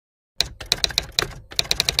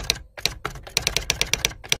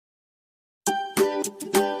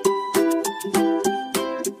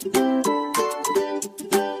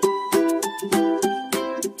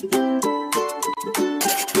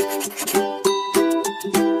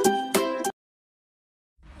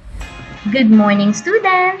Good morning,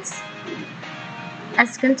 students!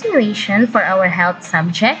 As continuation for our health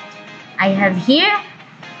subject, I have here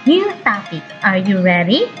new topic. Are you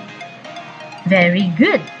ready? Very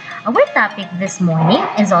good. Our topic this morning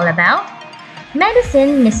is all about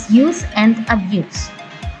medicine misuse and abuse.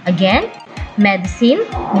 Again, medicine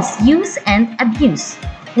misuse and abuse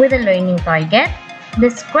with a learning target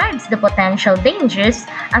describes the potential dangers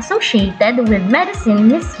associated with medicine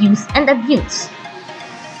misuse and abuse.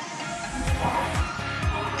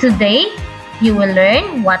 Today, you will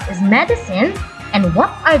learn what is medicine and what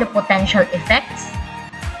are the potential effects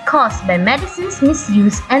caused by medicine's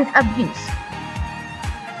misuse and abuse.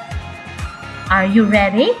 Are you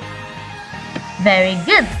ready? Very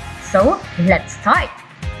good. So, let's start.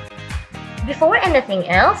 Before anything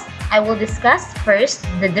else, I will discuss first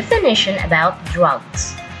the definition about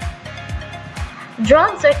drugs.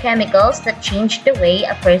 Drugs are chemicals that change the way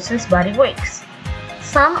a person's body works.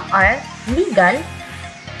 Some are legal,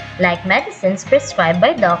 like medicines prescribed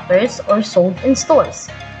by doctors or sold in stores.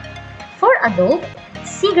 For adults,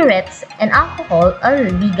 cigarettes and alcohol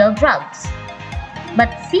are legal drugs.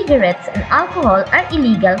 But cigarettes and alcohol are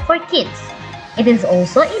illegal for kids. It is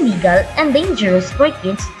also illegal and dangerous for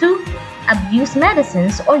kids to abuse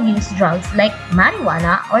medicines or use drugs like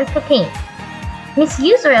marijuana or cocaine.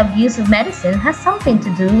 Misuse or abuse of medicine has something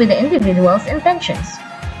to do with the individual's intentions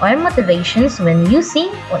or motivations when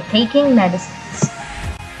using or taking medicines.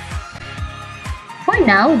 For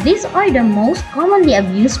now, these are the most commonly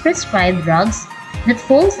abused prescribed drugs that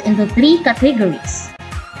falls into three categories.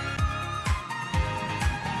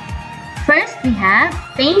 First, we have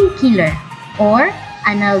painkiller or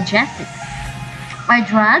analgesics, are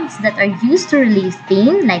drugs that are used to relieve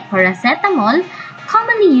pain like paracetamol,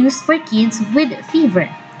 commonly used for kids with fever.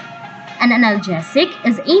 An analgesic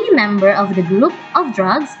is any member of the group of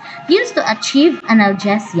drugs used to achieve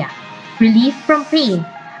analgesia, relief from pain.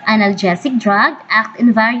 Analgesic drugs act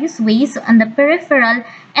in various ways on the peripheral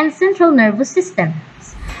and central nervous systems.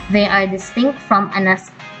 They are distinct from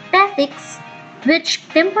anesthetics, which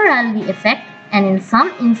temporarily affect and in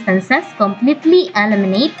some instances completely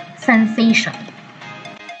eliminate sensation.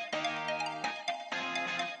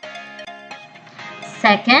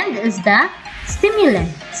 Second is the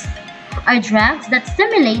stimulants, are drugs that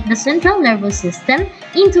stimulate the central nervous system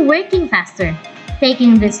into working faster.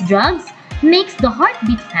 Taking these drugs makes the heart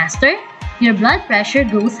beat faster, your blood pressure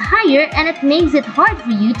goes higher, and it makes it hard for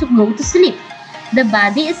you to go to sleep. The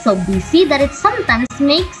body is so busy that it sometimes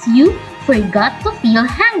makes you forget to feel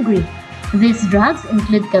hungry. These drugs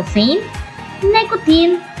include caffeine,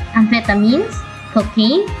 nicotine, amphetamines,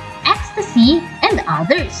 cocaine, ecstasy, and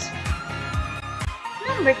others.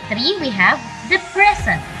 Number 3, we have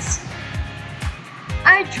depressants,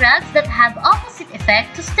 are drugs that have opposite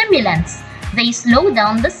effect to stimulants. They slow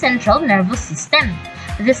down the central nervous system.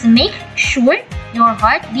 This makes sure your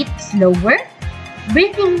heart beats slower,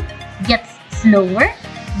 breathing gets slower,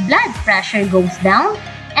 blood pressure goes down,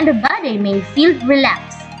 and the body may feel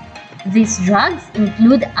relaxed. These drugs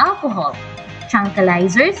include alcohol,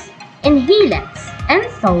 tranquilizers, inhalants, and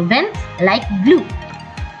solvents like glue.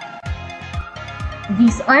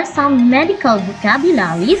 These are some medical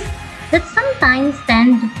vocabularies that sometimes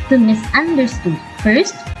tend to misunderstood.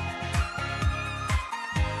 First,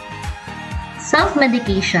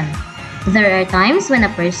 self-medication. There are times when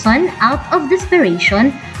a person, out of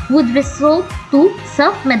desperation, would resort to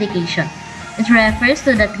self-medication. It refers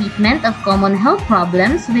to the treatment of common health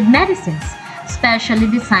problems with medicines, specially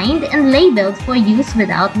designed and labeled for use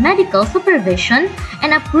without medical supervision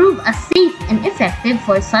and approved as safe and effective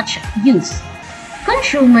for such use.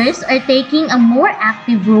 Consumers are taking a more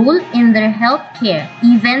active role in their health care,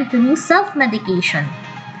 even through self-medication.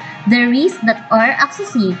 The risks that are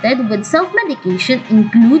associated with self-medication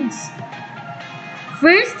includes: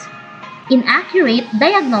 first, inaccurate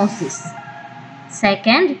diagnosis.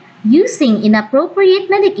 Second, using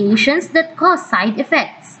inappropriate medications that cause side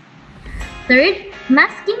effects. Third,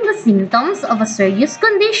 masking the symptoms of a serious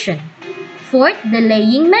condition. Fourth,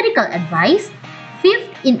 delaying medical advice.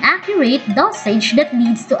 Fifth, inaccurate dosage that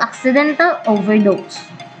leads to accidental overdose.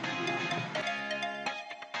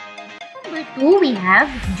 Number 2, we have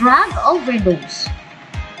drug overdose.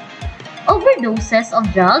 Overdoses of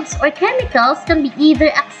drugs or chemicals can be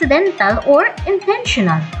either accidental or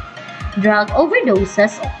intentional. Drug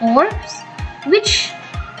overdoses occurs which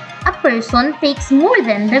a person takes more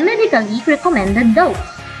than the medically recommended dose.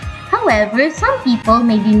 However, some people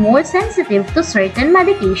may be more sensitive to certain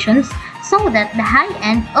medications so that the high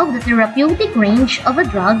end of the therapeutic range of a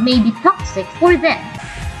drug may be toxic for them.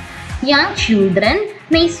 Young children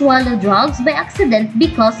may swallow drugs by accident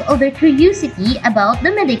because of their curiosity about the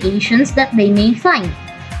medications that they may find.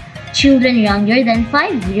 Children younger than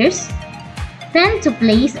 5 years tend to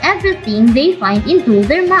place everything they find into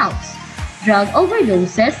their mouths. Drug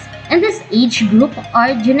overdoses in this age group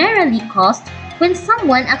are generally caused when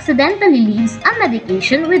someone accidentally leaves a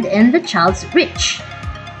medication within the child's reach.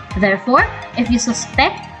 Therefore, if you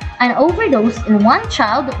suspect an overdose in one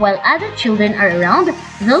child while other children are around,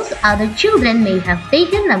 those other children may have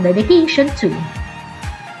taken the medication too.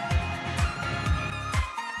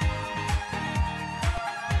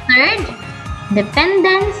 Third,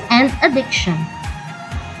 dependence and addiction.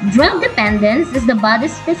 Drug dependence is the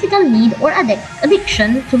body's physical need or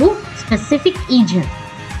addiction to specific agent.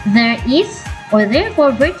 There is, or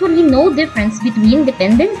therefore, virtually no difference between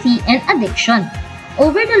dependency and addiction.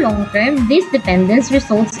 Over the long term, this dependence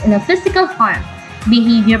results in a physical harm,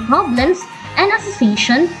 behavior problems, and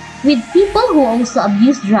association with people who also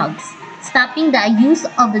abuse drugs. Stopping the use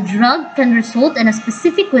of the drug can result in a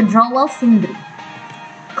specific withdrawal syndrome.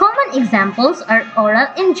 Common examples are oral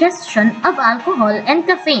ingestion of alcohol and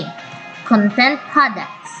caffeine content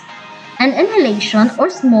products, and inhalation or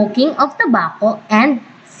smoking of tobacco and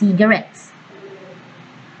cigarettes.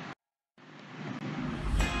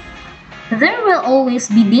 There will always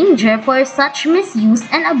be danger for such misuse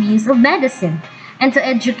and abuse of medicine, and to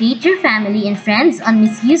educate your family and friends on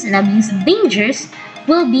misuse and abuse dangers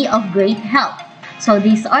will be of great help. So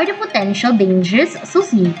these are the potential dangers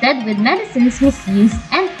associated with medicine's misuse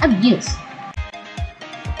and abuse.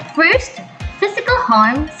 First, physical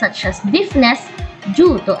harm such as deafness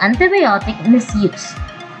due to antibiotic misuse.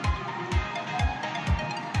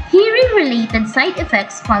 Hearing-related side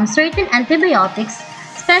effects from certain antibiotics,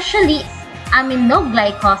 especially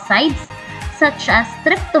aminoglycosides such as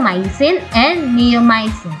streptomycin and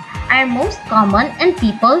neomycin, are most common in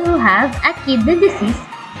people who have a kidney disease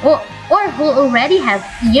or who already have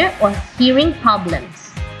ear or hearing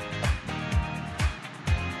problems.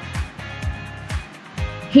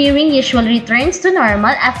 Hearing usually returns to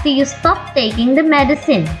normal after you stop taking the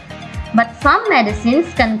medicine, but some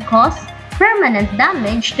medicines can cause permanent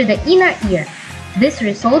damage to the inner ear. This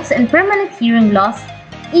results in permanent hearing loss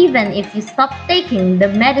even if you stop taking the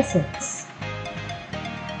medicines.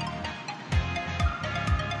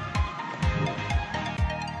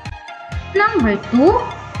 Number 2,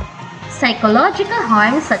 psychological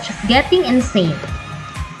harm such as getting insane.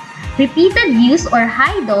 Repeated use or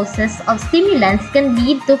high doses of stimulants can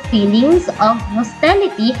lead to feelings of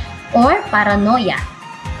hostility or paranoia.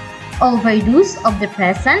 Overdose of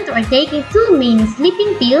depressant or taking too many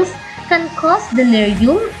sleeping pills can cause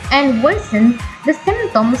delirium and worsen the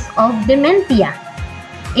symptoms of dementia.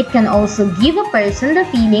 It can also give a person the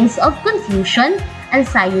feelings of confusion,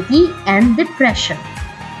 anxiety, and depression.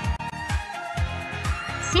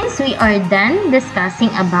 Since we are done discussing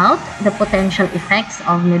about the potential effects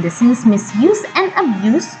of medicine's misuse and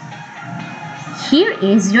abuse, here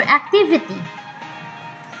is your activity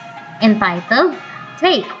entitled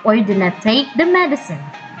Take or Do Not Take the Medicine.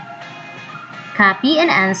 Copy and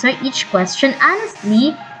answer each question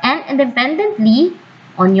honestly and independently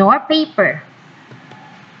on your paper.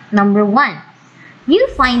 Number 1. You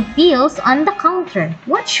find pills on the counter.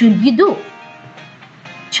 What should you do?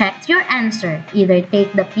 Check your answer. Either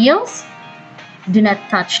take the pills, do not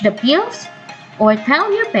touch the pills, or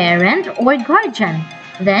tell your parent or guardian.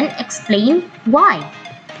 Then explain why.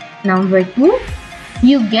 Number 2.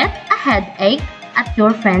 You get a headache at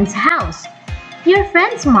your friend's house. Your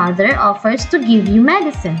friend's mother offers to give you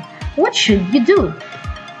medicine. What should you do?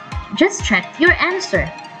 Just check your answer.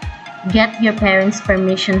 Get your parents'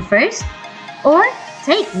 permission first, or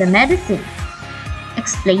take the medicine.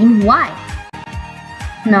 Explain why.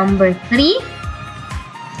 Number 3.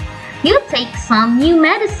 You take some new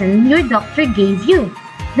medicine your doctor gave you.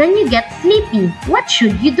 Then you get sleepy. What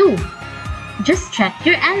should you do? Just check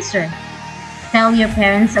your answer. Tell your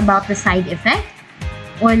parents about the side effect,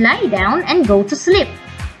 or lie down and go to sleep,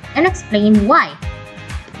 and explain why.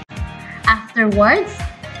 Afterwards,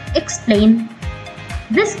 explain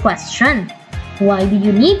this question. Why do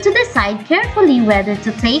you need to decide carefully whether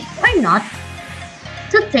to take or not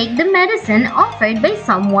to take the medicine offered by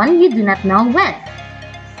someone you do not know well?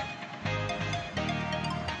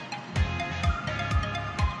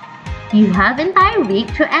 You have entire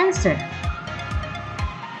week to answer.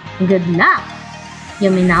 Good luck!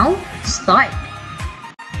 You may now start.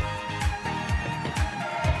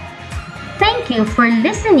 Thank you for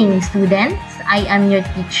listening, students. I am your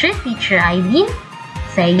teacher, Teacher Eileen,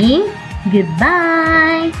 saying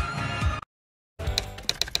goodbye.